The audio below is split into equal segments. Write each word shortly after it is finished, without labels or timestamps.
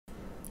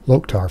Hello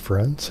to our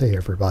friends. Hey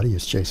everybody,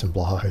 it's Jason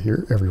Blaha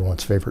here,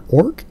 everyone's favorite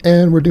orc,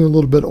 and we're doing a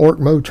little bit of orc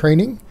mode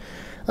training.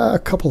 A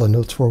couple of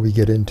notes before we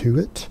get into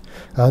it.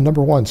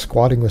 Number one,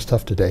 squatting was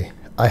tough today.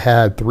 I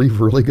had 3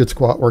 really good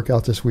squat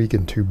workouts this week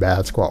and 2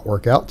 bad squat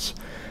workouts.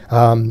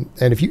 And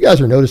if you guys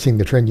are noticing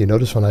the trend, you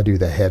notice when I do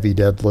the heavy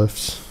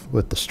deadlifts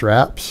with the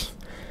straps,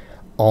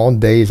 on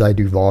days I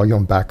do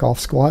volume back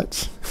off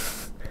squats,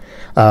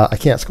 I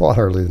can't squat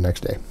hardly the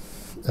next day.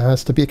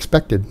 It's to be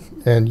expected.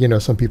 And, you know,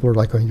 some people are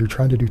like, oh, you're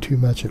trying to do too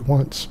much at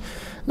once.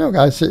 No,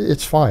 guys,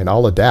 it's fine.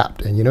 I'll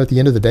adapt. And, you know, at the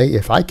end of the day,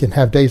 if I can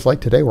have days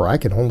like today where I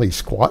can only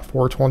squat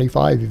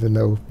 425, even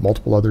though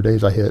multiple other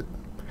days I hit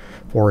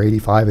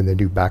 485 and then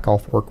do back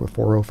off work with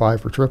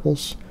 405 for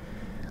triples,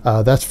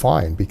 that's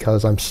fine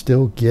because I'm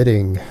still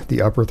getting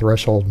the upper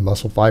threshold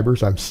muscle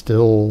fibers. I'm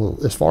still,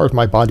 as far as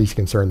my body's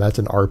concerned, that's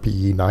an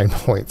RPE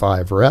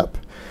 9.5 rep.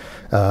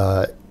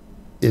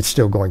 It's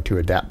still going to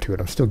adapt to it.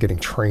 I'm still getting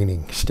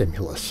training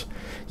stimulus.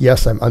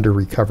 Yes, I'm under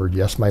recovered.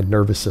 Yes, my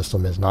nervous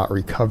system is not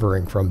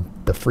recovering from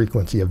the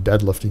frequency of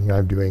deadlifting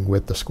I'm doing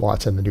with the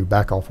squats and the new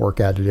back off work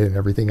added in and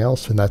everything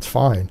else, and that's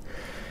fine.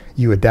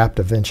 You adapt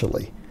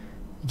eventually.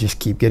 You just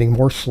keep getting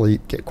more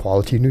sleep, get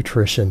quality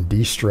nutrition,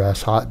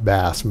 de-stress, hot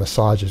baths,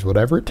 massages,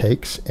 whatever it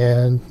takes,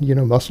 and, you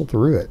know, muscle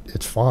through it.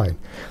 It's fine.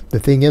 The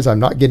thing is, I'm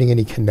not getting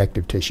any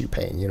connective tissue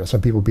pain. You know,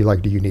 some people be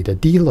like, do you need a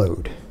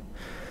deload?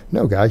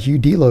 No, guys, you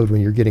deload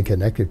when you're getting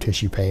connective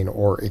tissue pain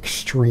or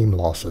extreme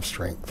loss of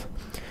strength.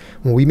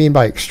 What we mean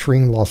by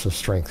extreme loss of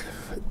strength,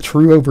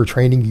 true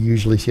overtraining, you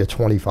usually see a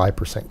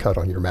 25% cut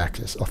on your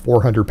maxes. A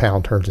 400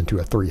 pound turns into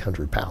a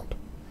 300 pound.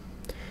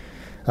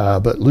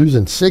 But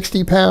losing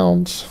 60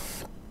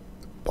 pounds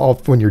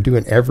off when you're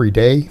doing every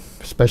day,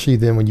 especially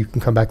then when you can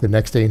come back the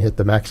next day and hit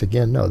the max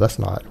again, no, that's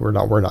not. We're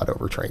not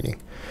overtraining.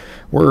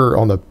 We're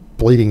on the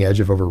bleeding edge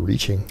of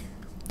overreaching.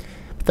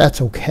 But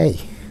that's okay.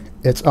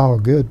 It's all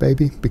good,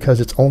 baby, because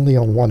it's only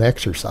on one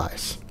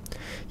exercise.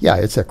 Yeah,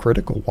 it's a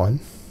critical one,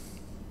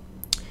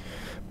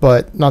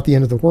 but not the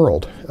end of the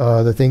world.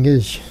 The thing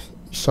is,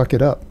 suck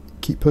it up,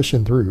 keep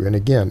pushing through. And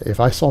again, if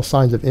I saw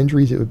signs of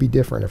injuries, it would be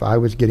different. If I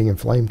was getting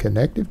inflamed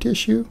connective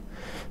tissue,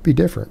 it'd be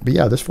different. But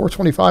yeah, this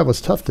 425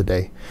 was tough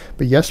today.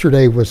 But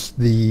yesterday was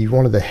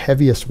one of the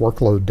heaviest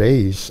workload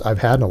days I've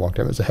had in a long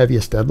time. It was the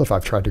heaviest deadlift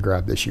I've tried to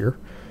grab this year.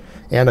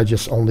 And I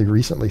just only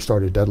recently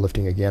started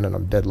deadlifting again, and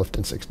I'm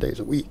deadlifting 6 days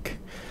a week.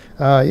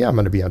 Yeah, I'm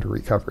going to be under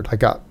recovered. I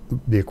got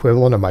the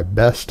equivalent of my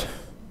best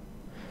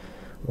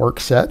work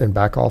set and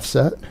back off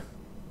set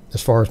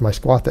as far as my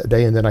squat that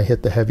day, and then I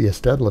hit the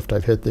heaviest deadlift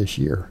I've hit this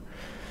year.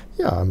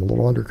 Yeah, I'm a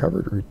little under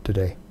recovered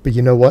today. But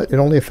you know what? It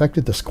only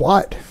affected the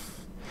squat.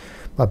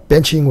 My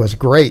benching was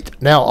great.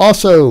 Now,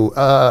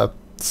 also,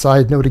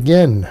 side note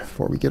again,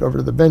 before we get over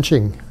to the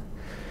benching,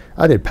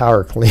 I did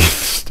power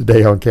cleans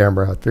today on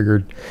camera. I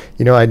figured,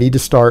 you know, I need to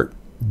start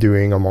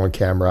doing them on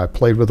camera. I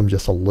played with them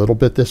just a little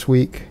bit this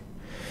week.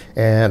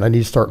 And I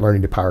need to start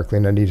learning to power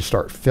clean. I need to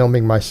start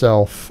filming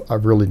myself. I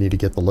really need to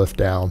get the lift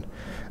down.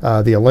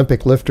 The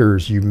Olympic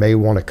lifters, you may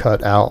want to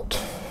cut out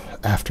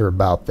after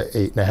about the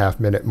 8.5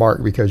 minute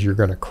mark because you're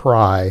going to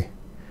cry.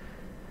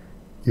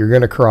 You're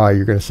going to cry.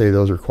 You're going to say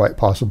those are quite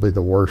possibly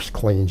the worst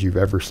cleans you've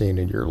ever seen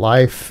in your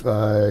life.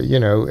 You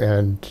know,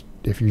 and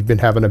if you've been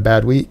having a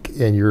bad week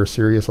and you're a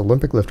serious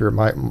Olympic lifter, it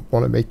might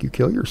want to make you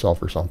kill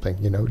yourself or something.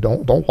 You know,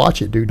 don't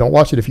watch it, dude. Don't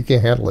watch it if you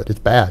can't handle it. It's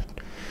bad.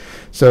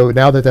 So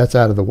now that that's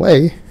out of the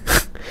way,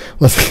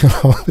 let's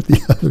get on with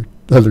the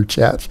other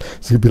chats.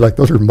 So you'd be like,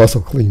 those are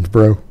muscle cleans,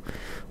 bro.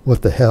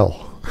 What the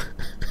hell?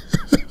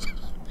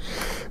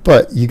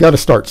 But you got to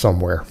start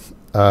somewhere.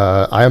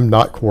 I am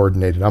not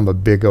coordinated. I'm a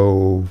big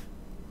old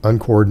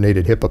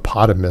uncoordinated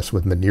hippopotamus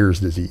with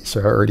Meniere's disease.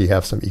 So I already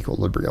have some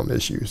equilibrium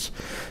issues.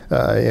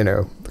 You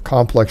know, the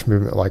complex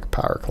movement like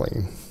power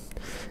clean,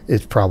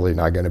 it's probably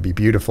not going to be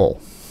beautiful.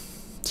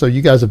 So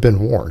you guys have been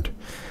warned.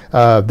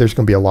 There's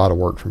going to be a lot of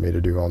work for me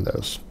to do on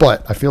those.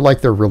 But I feel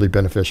like they're really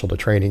beneficial to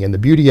training. And the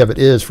beauty of it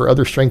is for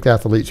other strength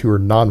athletes who are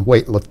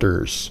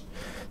non-weightlifters,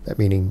 that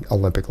meaning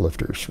Olympic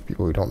lifters, for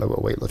people who don't know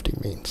what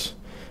weightlifting means.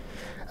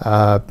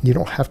 You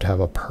don't have to have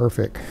a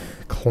perfect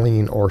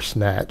clean or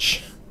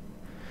snatch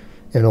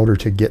in order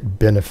to get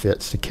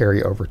benefits to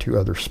carry over to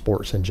other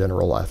sports and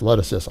general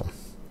athleticism.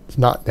 It's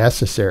not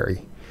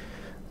necessary.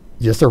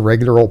 Just a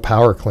regular old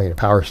power clean, a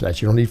power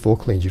snatch. You don't need full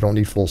cleans. You don't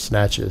need full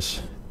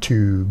snatches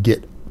to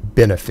get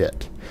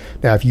benefit.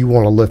 Now, if you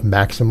want to lift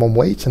maximum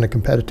weights in a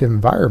competitive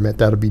environment,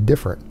 that'll be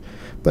different.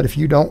 But if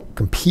you don't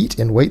compete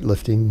in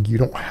weightlifting, you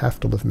don't have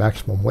to lift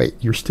maximum weight.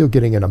 You're still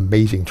getting an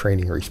amazing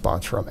training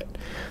response from it.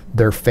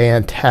 They're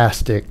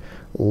fantastic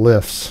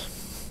lifts.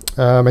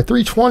 My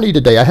 320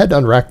 today, I had to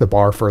unrack the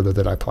bar further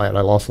than I planned.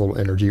 I lost a little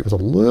energy. It was a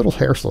little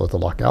hair slow at the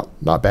lockout.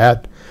 Not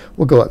bad.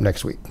 We'll go up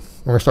next week.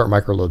 We're going to start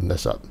microloading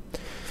this up.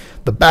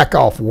 The back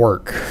off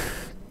work,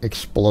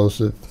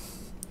 explosive.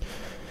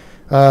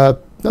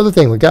 Another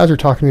thing, when guys are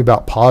talking to me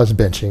about pause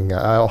benching,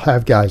 I'll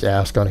have guys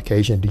ask on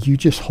occasion, do you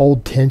just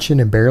hold tension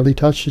and barely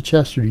touch the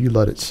chest, or do you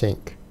let it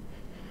sink?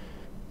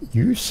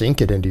 You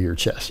sink it into your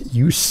chest.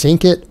 You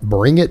sink it,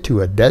 bring it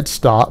to a dead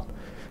stop,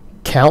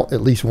 count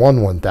at least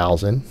one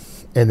 1,000,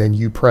 and then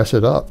you press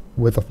it up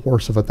with a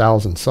force of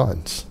 1,000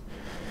 suns.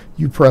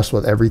 You press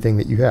with everything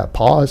that you have.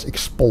 Pause,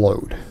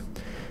 explode.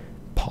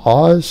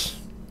 Pause,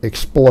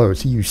 explode.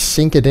 So you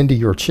sink it into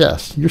your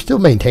chest. You're still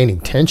maintaining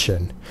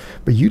tension,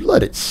 but you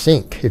let it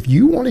sink. If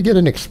you want to get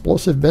an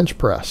explosive bench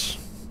press,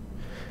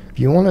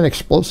 you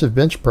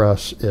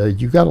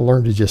got to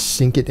learn to just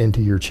sink it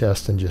into your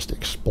chest and just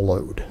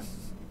explode.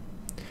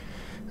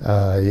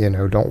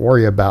 Don't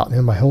worry about,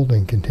 am I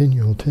holding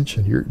continual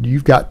tension?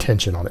 You've got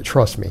tension on it,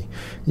 trust me.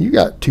 You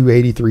got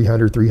 280,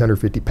 300,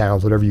 350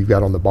 pounds, whatever you've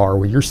got on the bar.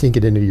 When you're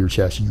sinking into your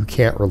chest, you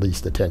can't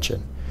release the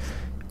tension.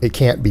 It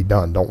can't be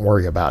done. Don't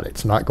worry about it.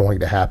 It's not going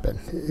to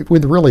happen.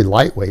 With really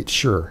lightweight,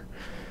 sure.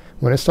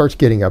 When it starts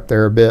getting up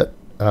there a bit,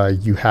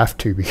 you have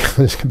to, because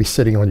it's going to be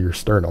sitting on your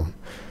sternum.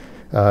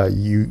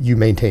 You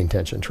maintain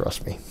tension,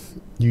 trust me.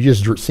 You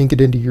just sink it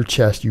into your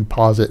chest, you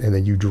pause it, and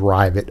then you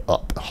drive it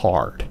up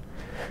hard.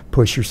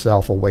 Push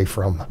yourself away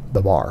from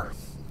the bar.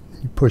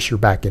 You push your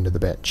back into the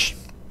bench.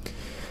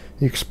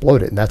 You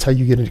explode it, and that's how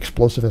you get it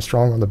explosive and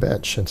strong on the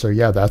bench. And so,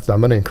 yeah,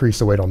 I'm going to increase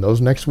the weight on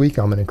those next week.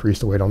 I'm going to increase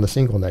the weight on the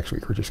single next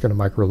week. We're just going to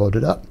micro-load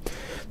it up.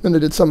 Then I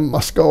did some of my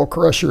skull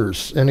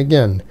crushers. And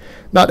again,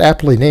 not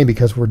aptly named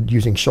because we're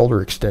using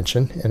shoulder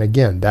extension. And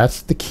again,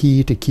 that's the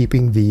key to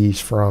keeping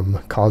these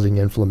from causing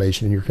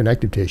inflammation in your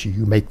connective tissue.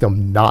 You make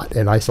them not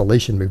an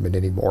isolation movement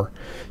anymore.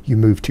 You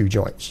move two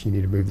joints. You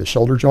need to move the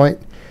shoulder joint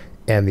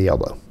and the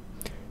elbow.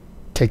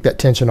 Take that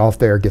tension off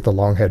there, get the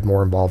long head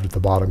more involved at the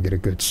bottom, get a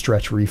good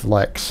stretch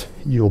reflex.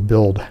 You'll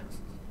build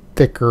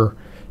thicker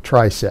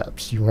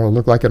triceps. You want to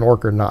look like an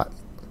orc or not.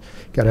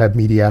 Got to have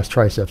meaty ass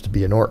triceps to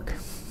be an orc.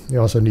 You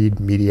also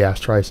need meaty ass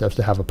triceps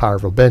to have a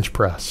powerful bench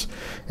press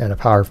and a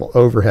powerful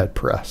overhead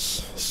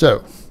press.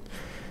 So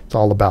it's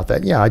all about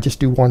that. Yeah, I just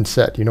do one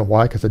set. You know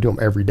why? Because I do them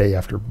every day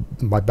after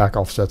my back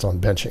off sets on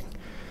benching.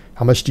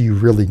 How much do you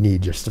really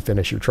need just to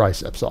finish your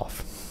triceps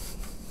off?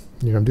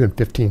 I'm doing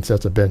 15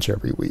 sets of bench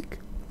every week.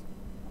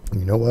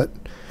 You know what?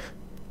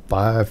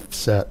 5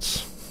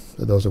 sets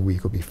of those a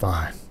week will be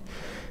fine.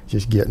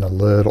 Just getting a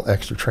little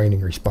extra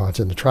training response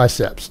in the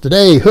triceps.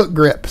 Today, hook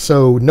grip.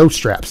 So no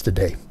straps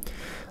today.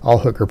 All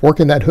hook grip.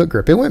 Working that hook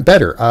grip. It went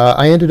better.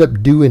 I ended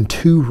up doing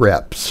 2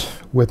 reps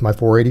with my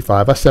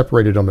 485. I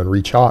separated them and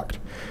re-chalked.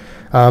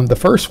 The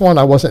first one,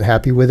 I wasn't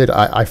happy with it.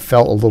 I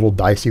felt a little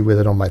dicey with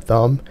it on my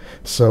thumb.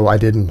 So I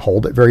didn't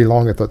hold it very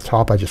long at the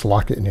top. I just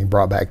locked it and then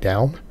brought back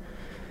down.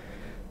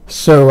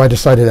 So I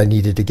decided I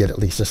needed to get at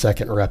least a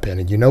second rep in.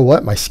 And you know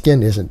what? My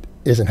skin isn't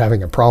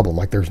having a problem.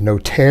 Like there's no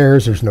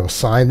tears. There's no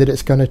sign that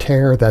it's going to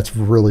tear. That's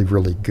really,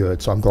 really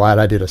good. So I'm glad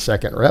I did a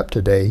second rep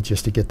today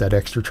just to get that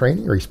extra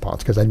training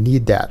response because I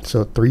need that.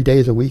 So 3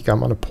 days a week, I'm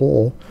going to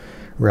pull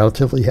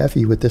relatively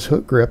heavy with this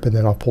hook grip, and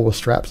then I'll pull the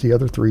straps the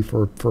other 3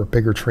 for a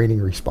bigger training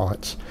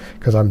response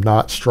because I'm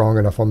not strong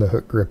enough on the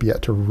hook grip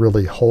yet to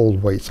really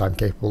hold weights I'm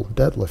capable of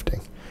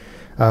deadlifting.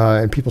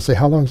 And people say,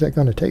 how long is that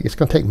going to take? It's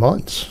going to take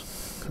months.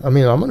 I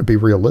mean, I'm going to be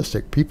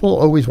realistic. People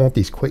always want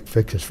these quick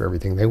fixes for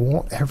everything. They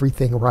want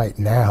everything right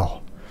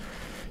now.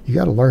 You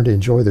got to learn to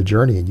enjoy the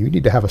journey, and you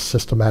need to have a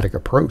systematic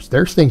approach.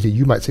 There's things that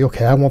you might say,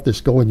 okay, I want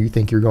this goal, and you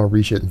think you're going to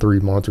reach it in 3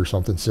 months or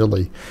something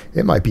silly.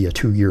 It might be a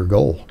 2-year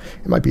goal.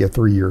 It might be a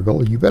 3-year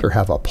goal. You better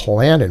have a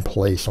plan in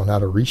place on how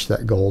to reach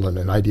that goal and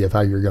an idea of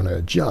how you're going to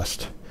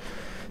adjust.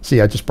 See,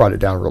 I just brought it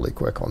down really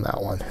quick on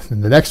that one.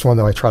 And the next one,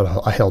 though,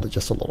 I held it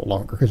just a little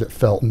longer because it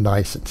felt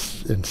nice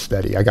and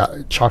steady. I got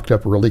it chalked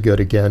up really good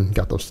again,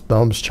 got those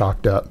thumbs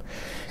chalked up.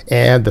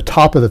 And the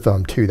top of the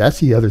thumb, too. That's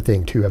the other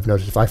thing, too, I've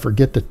noticed. If I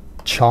forget to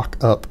chalk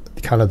up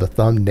kind of the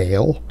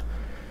thumbnail,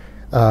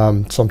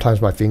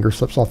 sometimes my finger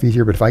slips off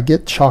easier. But if I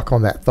get chalk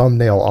on that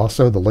thumbnail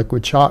also, the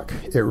liquid chalk,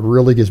 it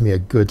really gives me a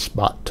good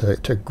spot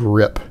to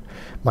grip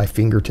my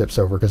fingertips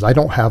over because I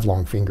don't have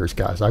long fingers,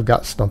 guys. I've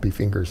got stumpy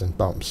fingers and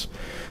thumbs.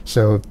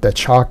 So that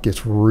chalk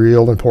gets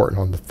real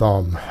important on the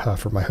thumb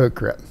for my hook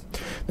grip.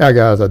 Now,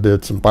 guys, I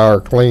did some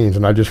bar cleans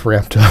and I just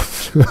ramped up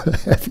to a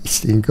heavy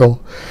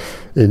single.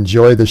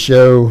 Enjoy the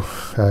show.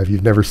 If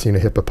you've never seen a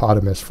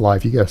hippopotamus fly,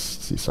 if you guys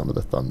see some of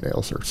the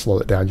thumbnails or slow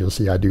it down, you'll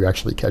see I do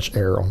actually catch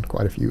air on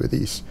quite a few of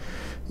these.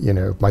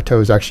 My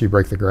toes actually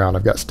break the ground.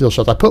 I've got still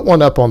shots. I put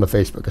one up on the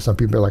Facebook because some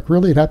people are like,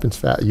 really, it happens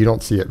fast. You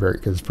don't see it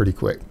because it's pretty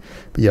quick.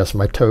 But yes,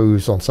 my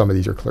toes on some of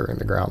these are clearing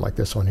the ground like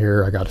this one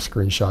here. I got a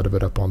screenshot of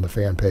it up on the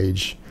fan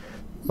page.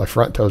 My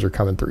front toes are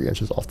coming 3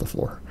 inches off the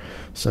floor.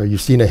 So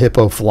you've seen a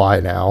hippo fly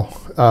now.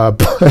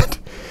 But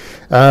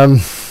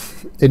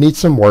it needs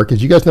some work.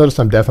 As you guys notice,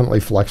 I'm definitely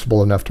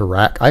flexible enough to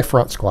rack. I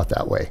front squat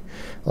that way.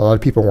 A lot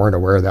of people weren't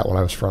aware of that when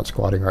I was front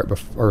squatting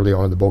early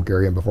on in the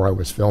Bulgarian before I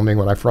was filming.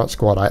 When I front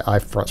squat, I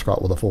front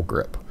squat with a full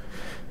grip.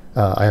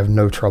 I have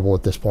no trouble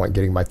at this point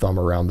getting my thumb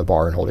around the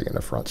bar and holding in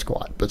a front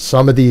squat. But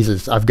some of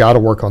these, I've got to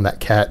work on that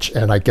catch,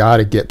 and I got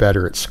to get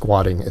better at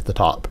squatting at the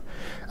top.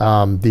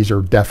 These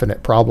are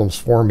definite problems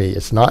for me.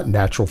 It's not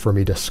natural for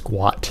me to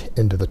squat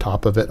into the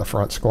top of it, a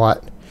front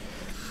squat.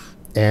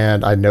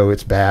 And I know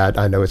it's bad.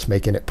 I know it's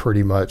making it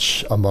pretty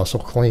much a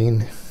muscle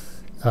clean.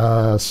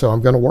 So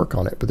I'm going to work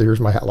on it. But here's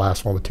my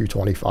last one with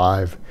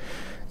 225.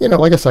 you know,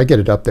 like I said, I get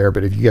it up there,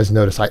 but if you guys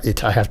notice,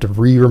 I have to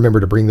remember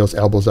to bring those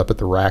elbows up at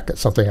the rack.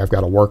 It's something I've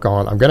got to work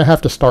on. I'm going to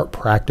have to start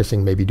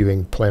practicing, maybe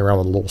playing around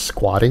with a little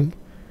squatting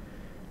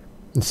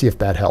and see if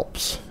that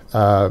helps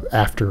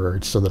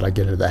afterwards so that I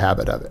get into the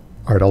habit of it.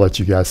 All right, I'll let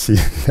you guys see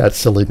that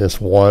silliness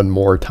one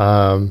more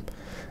time.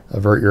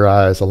 Avert your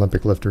eyes,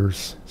 Olympic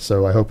lifters.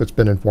 So I hope it's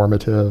been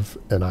informative,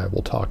 and I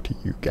will talk to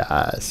you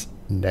guys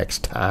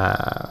next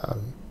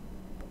time.